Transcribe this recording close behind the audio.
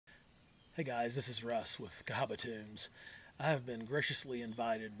Hey guys, this is Russ with Cahaba Tunes. I have been graciously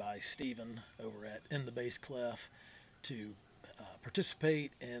invited by Stephen over at In the Bass Clef to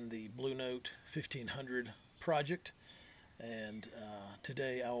participate in the Blue Note 1500 project, and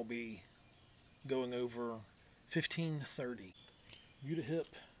today I will be going over 1530 Jutta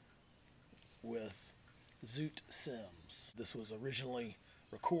Hipp with Zoot Sims. This was originally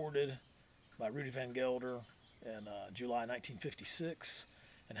recorded by Rudy Van Gelder in July 1956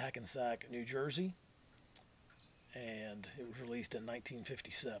 in Hackensack, New Jersey, and it was released in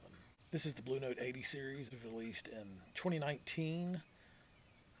 1957. This is the Blue Note 80 series. It was released in 2019,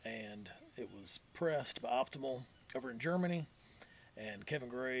 and it was pressed by Optimal over in Germany, and Kevin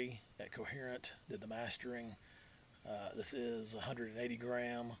Gray at Coherent did the mastering. This is 180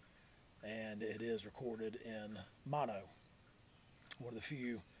 gram, and it is recorded in mono. One of the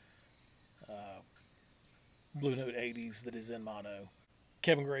few Blue Note 80s that is in mono.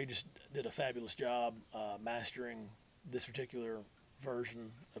 Kevin Gray just did a fabulous job mastering this particular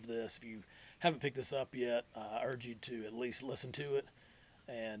version of this. If you haven't picked this up yet, I urge you to at least listen to it,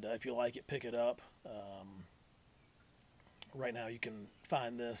 and if you like it, pick it up. Right now you can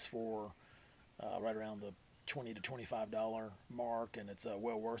find this for right around the $20 to $25 mark, and it's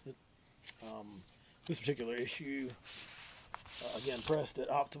well worth it. This particular issue, again, pressed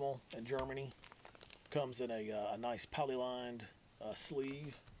at Optimal in Germany, comes in a nice polylined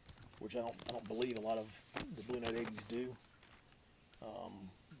sleeve, which I don't believe a lot of the Blue Note 80s do,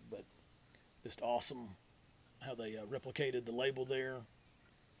 but just awesome how they replicated the label there.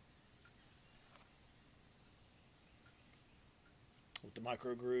 With the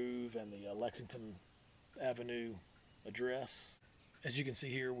micro groove and the Lexington Avenue address. As you can see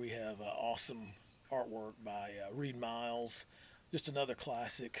here, we have awesome artwork by Reed Miles, just another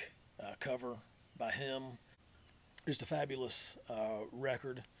classic cover by him. Just a fabulous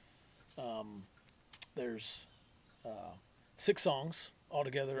record. There's 6 songs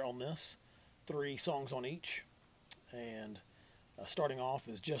altogether on this, 3 songs on each, and starting off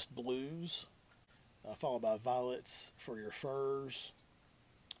is Just Blues, followed by Violets for Your Furs,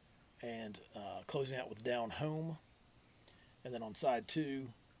 and closing out with Down Home. And then on side 2,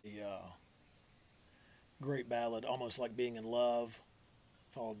 the great ballad Almost Like Being in Love,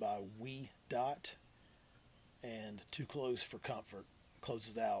 followed by We Dot, and Too Close for Comfort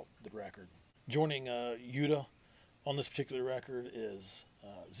closes out the record. Joining Jutta on this particular record is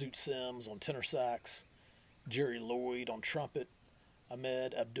Zoot Sims on tenor sax, Jerry Lloyd on trumpet,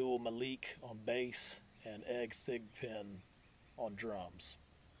 Ahmed Abdul Malik on bass, and Egg Thigpen on drums.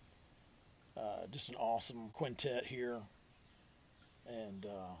 Just an awesome quintet here, and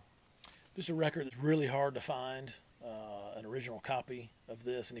just a record that's really hard to find an original copy of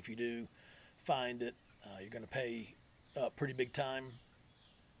this, and if you do find it, you're going to pay up pretty big time.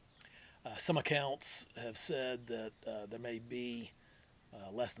 Some accounts have said that there may be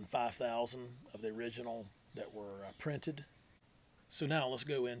less than 5,000 of the original that were printed. So now let's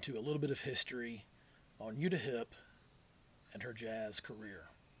go into a little bit of history on Jutta Hipp and her jazz career.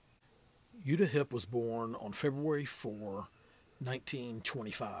 Jutta Hipp was born on February 4,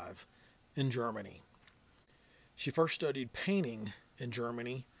 1925, in Germany. She first studied painting in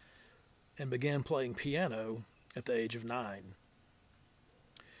Germany and began playing piano at the age of 9.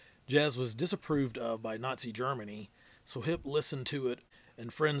 Jazz was disapproved of by Nazi Germany, so Hipp listened to it in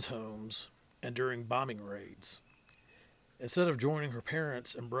friends' homes and during bombing raids. Instead of joining her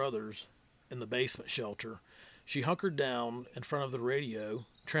parents and brothers in the basement shelter, she hunkered down in front of the radio,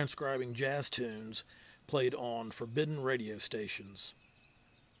 transcribing jazz tunes played on forbidden radio stations.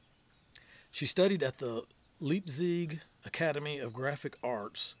 She studied at the Leipzig Academy of Graphic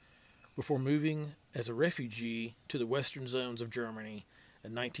Arts before moving as a refugee to the western zones of Germany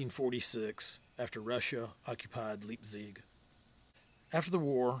in 1946 after Russia occupied Leipzig. After the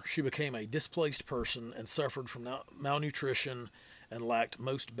war, she became a displaced person and suffered from malnutrition and lacked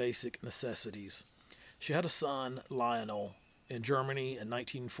most basic necessities. She had a son, Lionel, in Germany in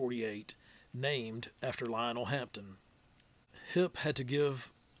 1948, named after Lionel Hampton. Hipp had to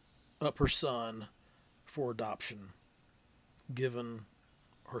give up her son for adoption, given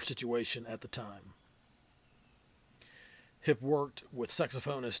her situation at the time. Hipp worked with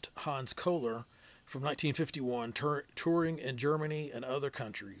saxophonist Hans Kohler from 1951, touring in Germany and other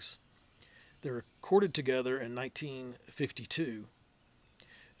countries. They recorded together in 1952.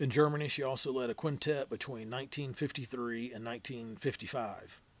 In Germany, she also led a quintet between 1953 and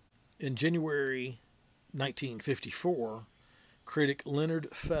 1955. In January 1954, critic Leonard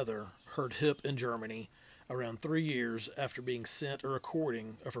Feather heard Hipp in Germany around 3 years after being sent a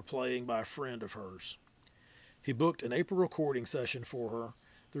recording of her playing by a friend of hers. He booked an April recording session for her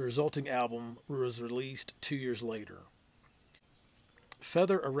The resulting album was released 2 years later.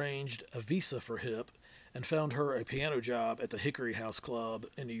 Feather arranged a visa for Hipp and found her a piano job at the Hickory House Club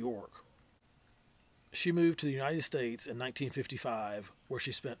in New York. She moved to the United States in 1955, where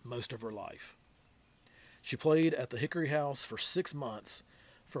she spent most of her life. She played at the Hickory House for 6 months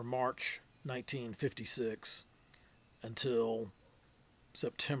from March 1956 until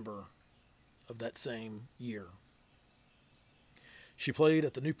September of that same year. She played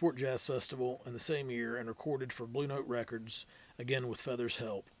at the Newport Jazz Festival in the same year and recorded for Blue Note Records, again with Feather's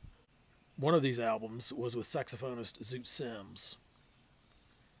help. One of these albums was with saxophonist Zoot Sims.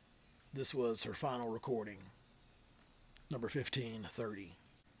 This was her final recording, number 1530.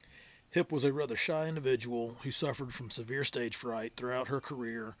 Hipp was a rather shy individual who suffered from severe stage fright throughout her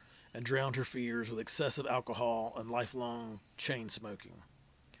career and drowned her fears with excessive alcohol and lifelong chain smoking.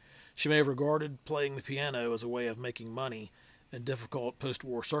 She may have regarded playing the piano as a way of making money in difficult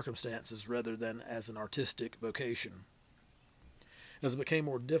post-war circumstances rather than as an artistic vocation. As it became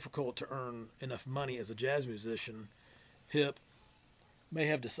more difficult to earn enough money as a jazz musician, Hipp may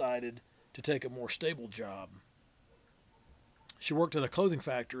have decided to take a more stable job. She worked at a clothing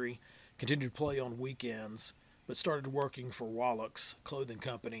factory, continued to play on weekends, but started working for Wallach's clothing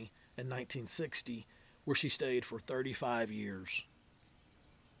company in 1960, where she stayed for 35 years.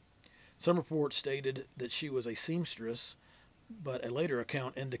 Some reports stated that she was a seamstress, but a later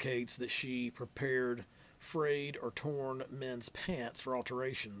account indicates that she prepared frayed or torn men's pants for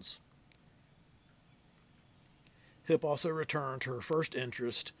alterations. Hipp also returned to her first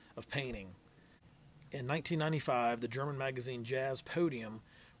interest of painting. In 1995, the German magazine Jazz Podium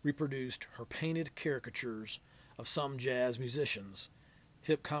reproduced her painted caricatures of some jazz musicians.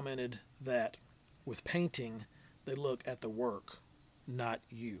 Hipp commented that, with painting, they look at the work, not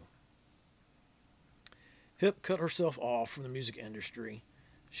you. Hipp cut herself off from the music industry.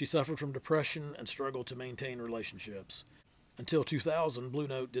 She suffered from depression and struggled to maintain relationships. Until 2000, Blue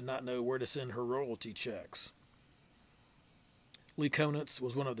Note did not know where to send her royalty checks. Lee Konitz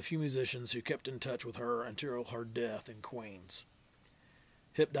was one of the few musicians who kept in touch with her until her death in Queens.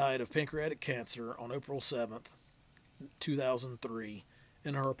 Hipp died of pancreatic cancer on April 7th, 2003,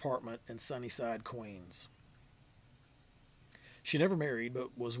 in her apartment in Sunnyside, Queens. She never married,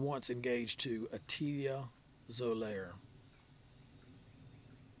 but was once engaged to Atilia Zoller.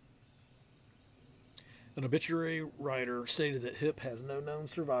 An obituary writer stated that Hipp has no known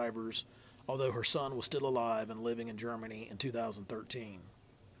survivors, although her son was still alive and living in Germany in 2013.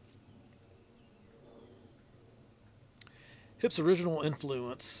 Hipp's original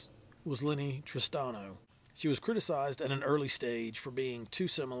influence was Lenny Tristano. She was criticized at an early stage for being too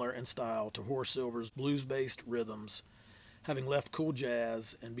similar in style to Horace Silver's blues-based rhythms, having left cool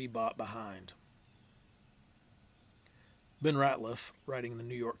jazz and bebop behind. Ben Ratliff, writing in the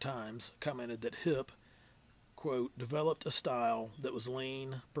New York Times, commented that Hipp, quote, developed a style that was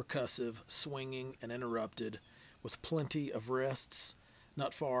lean, percussive, swinging, and interrupted, with plenty of rests,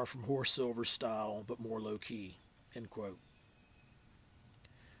 not far from Horace Silver's style, but more low-key, end quote.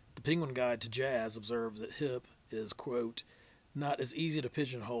 The Penguin Guide to Jazz observed that Hipp is, quote, not as easy to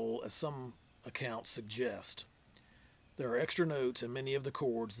pigeonhole as some accounts suggest. There are extra notes in many of the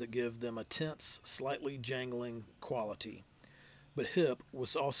chords that give them a tense, slightly jangling quality. But Hipp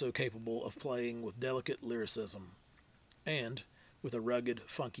was also capable of playing with delicate lyricism and with a rugged,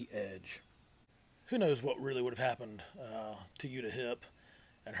 funky edge. Who knows what really would have happened to Jutta Hipp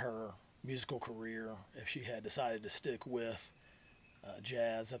and her musical career if she had decided to stick with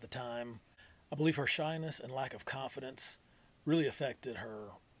jazz at the time. I believe her shyness and lack of confidence really affected her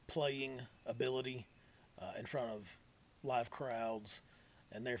playing ability in front of live crowds,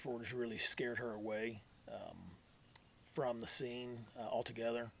 and therefore just really scared her away from the scene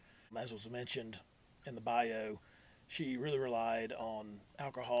altogether. As was mentioned in the bio, she really relied on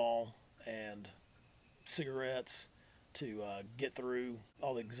alcohol and cigarettes to get through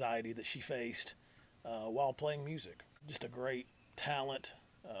all the anxiety that she faced while playing music. Just a great talent,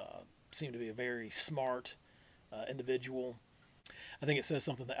 seemed to be a very smart individual. I think it says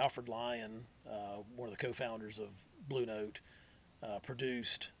something that Alfred Lyon, one of the co-founders of Blue Note,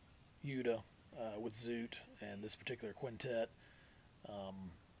 produced Jutta with Zoot and this particular quintet.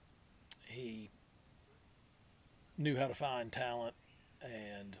 He knew how to find talent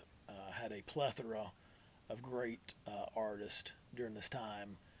and had a plethora of great artists during this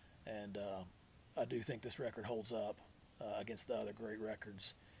time, and I do think this record holds up against the other great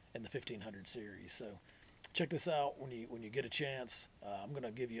records in the 1500 series. So check this out when you get a chance. I'm going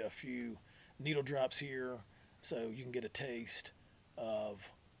to give you a few needle drops here so you can get a taste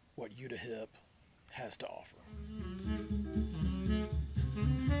of what Jutta Hipp has to offer.